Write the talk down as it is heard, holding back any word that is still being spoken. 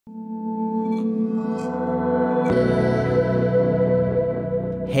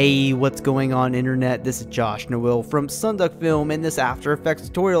Hey, what's going on internet? This is Josh Noel from SonduckFilm. In this After Effects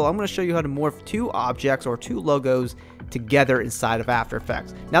tutorial, I'm going to show you how to morph two objects or two logos together inside of After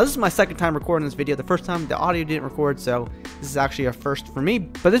Effects. Now this is my second time recording this video. The first time the audio didn't record, so this is actually a first for me.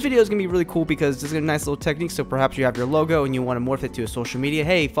 But this video is going to be really cool because this is a nice little technique. So perhaps you have your logo and you want to morph it to a social media.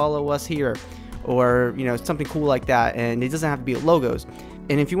 Hey, follow us here. Or, you know, something cool like that. And it doesn't have to be logos.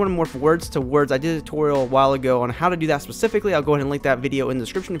 And if you want to morph words to words, I did a tutorial a while ago on how to do that specifically. I'll go ahead and link that video in the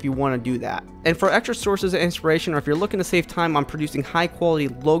description if you want to do that. And for extra sources of inspiration, or if you're looking to save time on producing high quality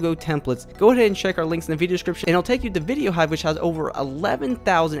logo templates, go ahead and check our links in the video description. And it'll take you to Video Hive, which has over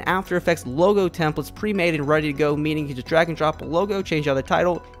 11,000 After Effects logo templates pre-made and ready to go, meaning you can just drag and drop a logo, change out the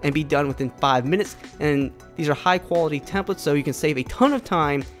title, and be done within 5 minutes. And these are high quality templates, so you can save a ton of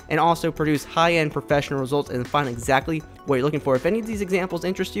time and also produce high-end professional results and find exactly what you're looking for. If any of these examples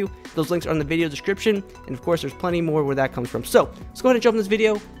interest you, those links are in the video description, and of course there's plenty more where that comes from. So let's go ahead and jump in this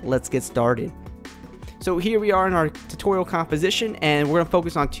video. Let's get started. So here we are in our tutorial composition, and we're going to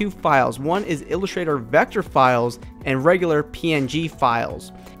focus on two files. One is Illustrator vector files and regular PNG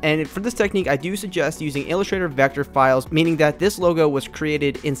files. And for this technique, I do suggest using Illustrator vector files, meaning that this logo was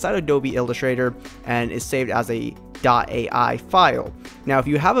created inside Adobe Illustrator and is saved as a .ai file. Now, if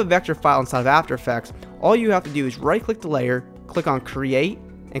you have a vector file inside of After Effects, all you have to do is right-click the layer, click on Create,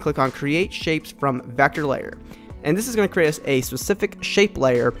 and click on Create Shapes from Vector Layer. And this is going to create us a specific shape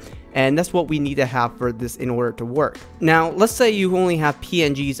layer, and that's what we need to have for this in order to work. Now, let's say you only have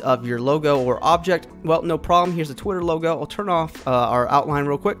PNGs of your logo or object. Well, no problem. Here's the Twitter logo. I'll turn off our outline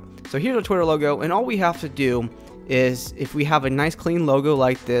real quick. So here's our Twitter logo, and all we have to do is, if we have a nice clean logo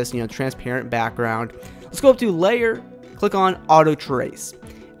like this, you know, transparent background, let's go up to Layer, click on Auto Trace.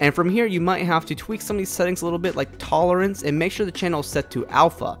 And from here, you might have to tweak some of these settings a little bit, like tolerance, and make sure the channel is set to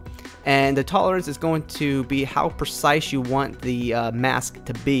alpha. And the tolerance is going to be how precise you want the mask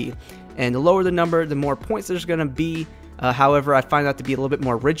to be. And the lower the number, the more points there's going to be. However, I find that to be a little bit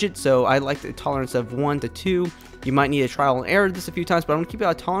more rigid, so I like the tolerance of 1 to 2. You might need to trial and error this a few times, but I'm going to keep it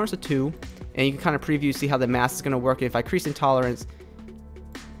at a tolerance of 2. And you can kind of preview, see how the mask is going to work. And if I increase in tolerance,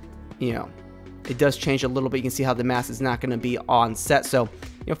 you know, it does change a little bit. You can see how the mask is not going to be on set. So,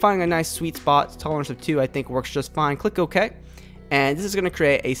 you know, finding a nice sweet spot, tolerance of 2, I think works just fine. Click OK. And this is going to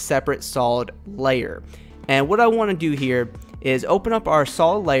create a separate solid layer. And what I want to do here is open up our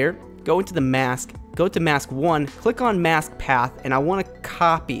solid layer, go into the mask, go to mask 1, click on mask path, and I want to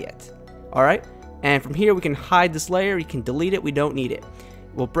copy it. Alright? And from here we can hide this layer, you can delete it, we don't need it.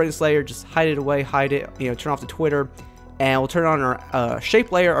 We'll bring this layer, just hide it away, hide it, you know, turn off the Twitter, and we'll turn on our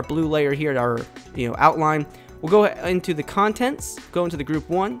shape layer, our blue layer here, our, you know, outline. We'll go into the contents, go into the group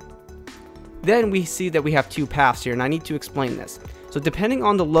 1. Then we see that we have two paths here, and I need to explain this. So depending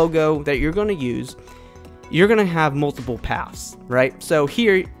on the logo that you're going to use, you're going to have multiple paths, right? So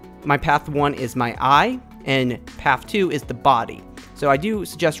here, my path 1 is my eye, and path 2 is the body. So I do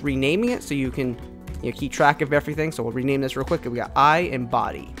suggest renaming it so you can, you know, keep track of everything. So we'll rename this real quick. We got eye and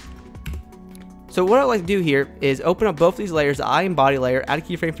body. So what I like to do here is open up both these layers, the eye and body layer, add a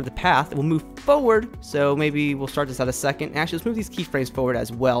keyframe for the path, and we'll move forward. So maybe we'll start this at a second. Actually, let's move these keyframes forward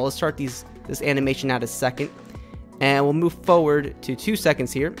as well. Let's start this animation at a second, and we'll move forward to 2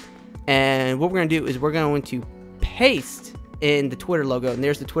 seconds here. And what we're going to do is we're going to paste in the Twitter logo, and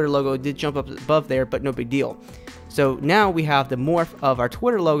there's the Twitter logo. It did jump up above there, but no big deal. So now we have the morph of our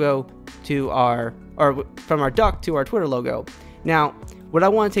Twitter logo to our, or from our duck to our Twitter logo. Now, what I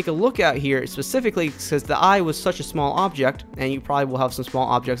want to take a look at here specifically, because the eye was such a small object, and you probably will have some small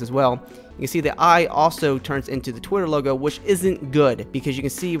objects as well. You can see the eye also turns into the Twitter logo, which isn't good, because you can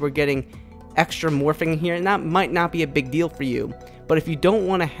see we're getting extra morphing here, and that might not be a big deal for you. But if you don't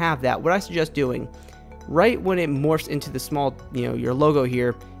want to have that, what I suggest doing, right when it morphs into the small, you know, your logo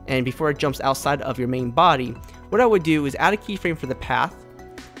here, and before it jumps outside of your main body, what I would do is add a keyframe for the path,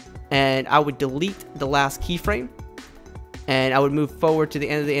 and I would delete the last keyframe. And I would move forward to the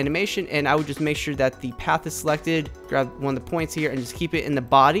end of the animation, and I would just make sure that the path is selected, grab one of the points here, and just keep it in the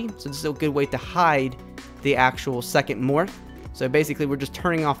body. So this is a good way to hide the actual second morph. So basically we're just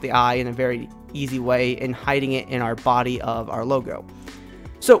turning off the eye in a very easy way and hiding it in our body of our logo.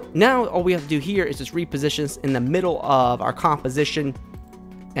 So now all we have to do here is just reposition this in the middle of our composition,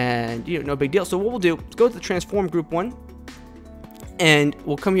 and, you know, no big deal. So what we'll do is go to the transform group 1, and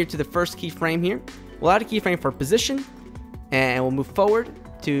we'll come here to the first keyframe here. We'll add a keyframe for position, and we'll move forward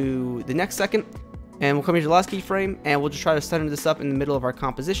to the next second, and we'll come here to the last keyframe, and we'll just try to center this up in the middle of our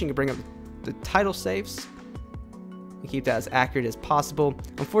composition. You can bring up the title saves and keep that as accurate as possible.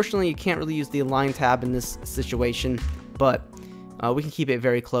 Unfortunately, you can't really use the align tab in this situation, but we can keep it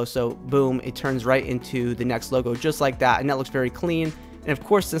very close, so boom, it turns right into the next logo just like that, and that looks very clean. And of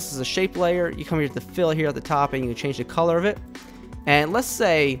course, this is a shape layer. You come here to the fill here at the top, and you can change the color of it. And let's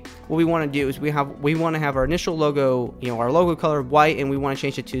say what we want to do is we want to have our initial logo, our logo color white, and we want to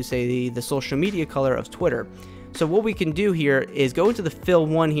change it to, say, the social media color of Twitter. So what we can do here is go into the fill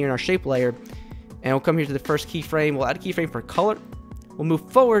one here in our shape layer, and we'll come here to the first keyframe. We'll add a keyframe for color. We'll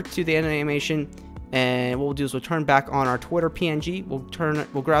move forward to the end animation, and what we'll do is we'll turn back on our Twitter PNG. We'll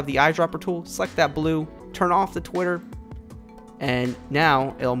grab the eyedropper tool, select that blue, turn off the Twitter, and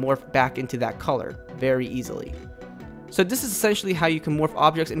now it'll morph back into that color very easily. So this is essentially how you can morph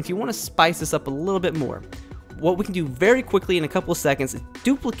objects, and if you want to spice this up a little bit more, what we can do very quickly in a couple of seconds is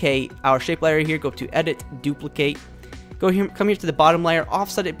duplicate our shape layer here. Go up to Edit, Duplicate. Come here to the bottom layer,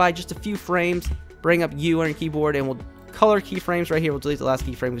 offset it by just a few frames, bring up U on your keyboard, and we'll color keyframes right here. We'll delete the last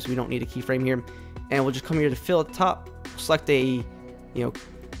keyframe because we don't need a keyframe here. And we'll just come here to fill at the top, select a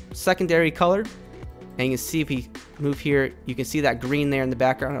secondary color, and you can see if we move here, you can see that green there in the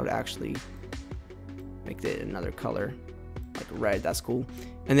background. I would actually make it another color, like red. That's cool.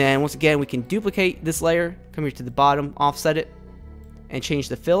 And then once again, we can duplicate this layer, come here to the bottom, offset it, and change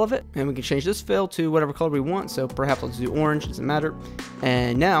the fill of it. And we can change this fill to whatever color we want. So perhaps let's do orange, doesn't matter.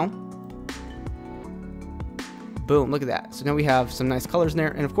 And now, boom, look at that. So now we have some nice colors in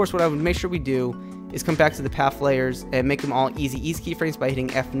there. And of course, what I would make sure we do is come back to the path layers and make them all easy ease keyframes by hitting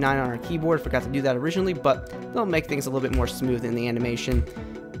F9 on our keyboard. Forgot to do that originally, but they'll make things a little bit more smooth in the animation.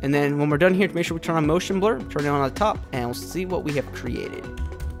 And then when we're done here, to make sure we turn on motion blur, turn it on the top, and we'll see what we have created.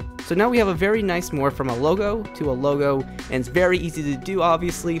 So now we have a very nice morph from a logo to a logo, and it's very easy to do,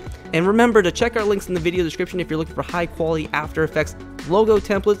 obviously. And remember to check our links in the video description if you're looking for high quality After Effects logo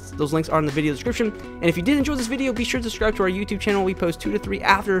templates. Those links are in the video description. And if you did enjoy this video, be sure to subscribe to our YouTube channel. We post 2 to 3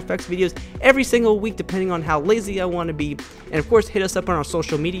 After Effects videos every single week, depending on how lazy I want to be. And of course, hit us up on our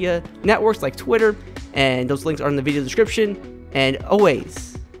social media networks like Twitter, and those links are in the video description. And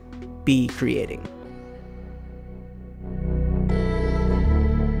always be creating.